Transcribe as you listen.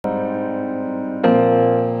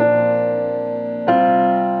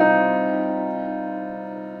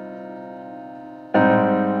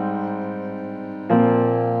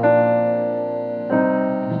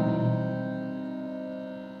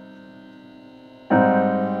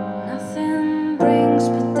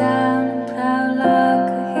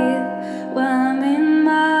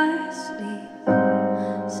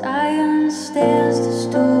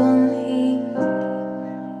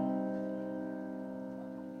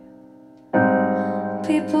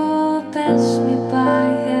People pass me by,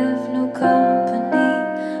 have no company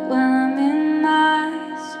when I'm in my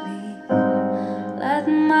sleep. Let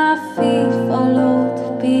my feet follow the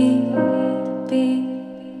beat, the beat,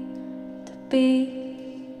 the beat.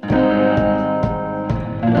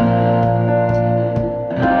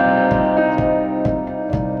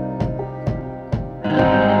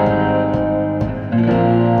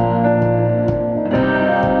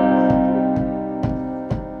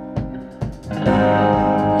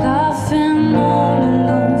 Laughing all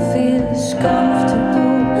alone feels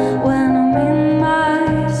comfortable when I'm in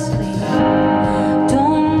my sleep.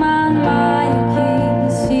 Don't mind my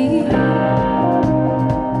acuity.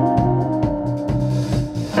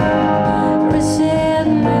 Reset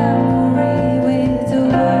memory with the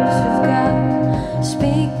words you've got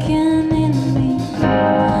speaking in me.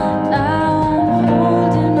 Now I'm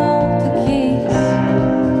holding all the keys.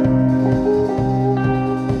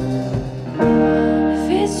 If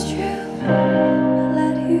it's true, I'll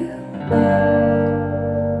let you know.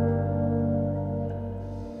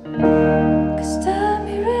 'Cause time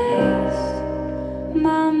erased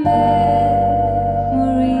my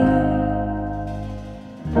memory.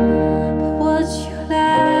 But what you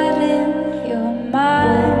let in your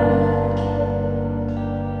mind,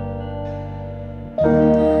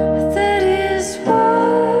 that is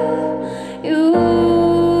what you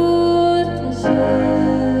deserve.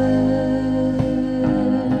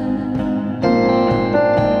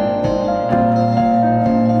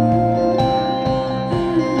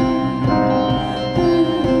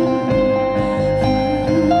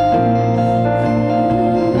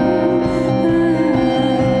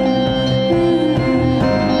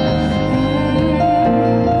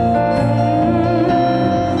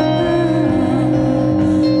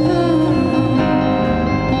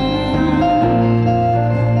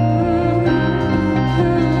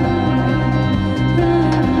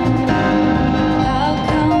 How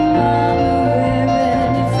come I'm aware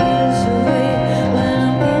and it feels away when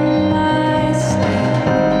I'm in my sleep?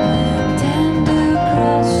 Tender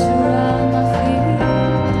grass around my feet.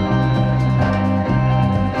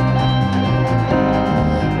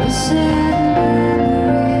 Reset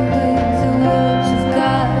memory with the words you've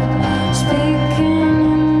got speaking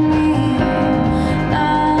in me.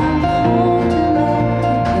 Now I'm holding all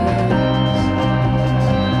the keys.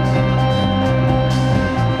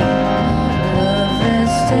 Love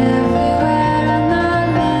rests everywhere and I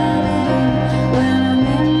let it in when I'm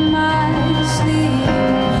in my sleep.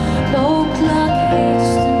 No clock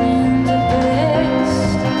hastening the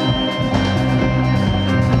best.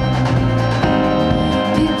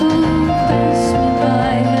 People pass me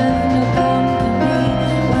by, have no company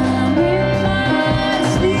when I'm in my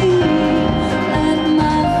sleep. Let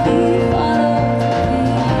my feet follow the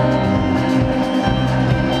beat.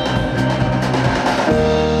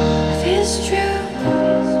 If it's true,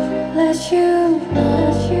 let you know.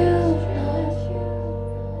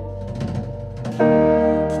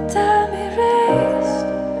 The time erased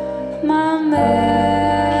my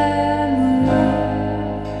memory,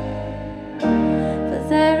 but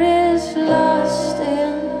there is lost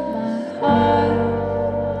in my heart.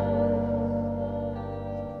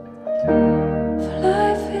 For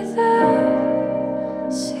life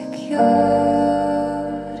without security.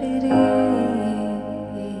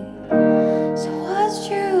 So what's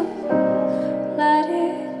true? Let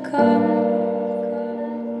it come.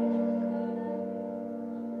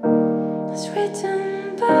 It's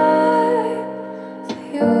written by the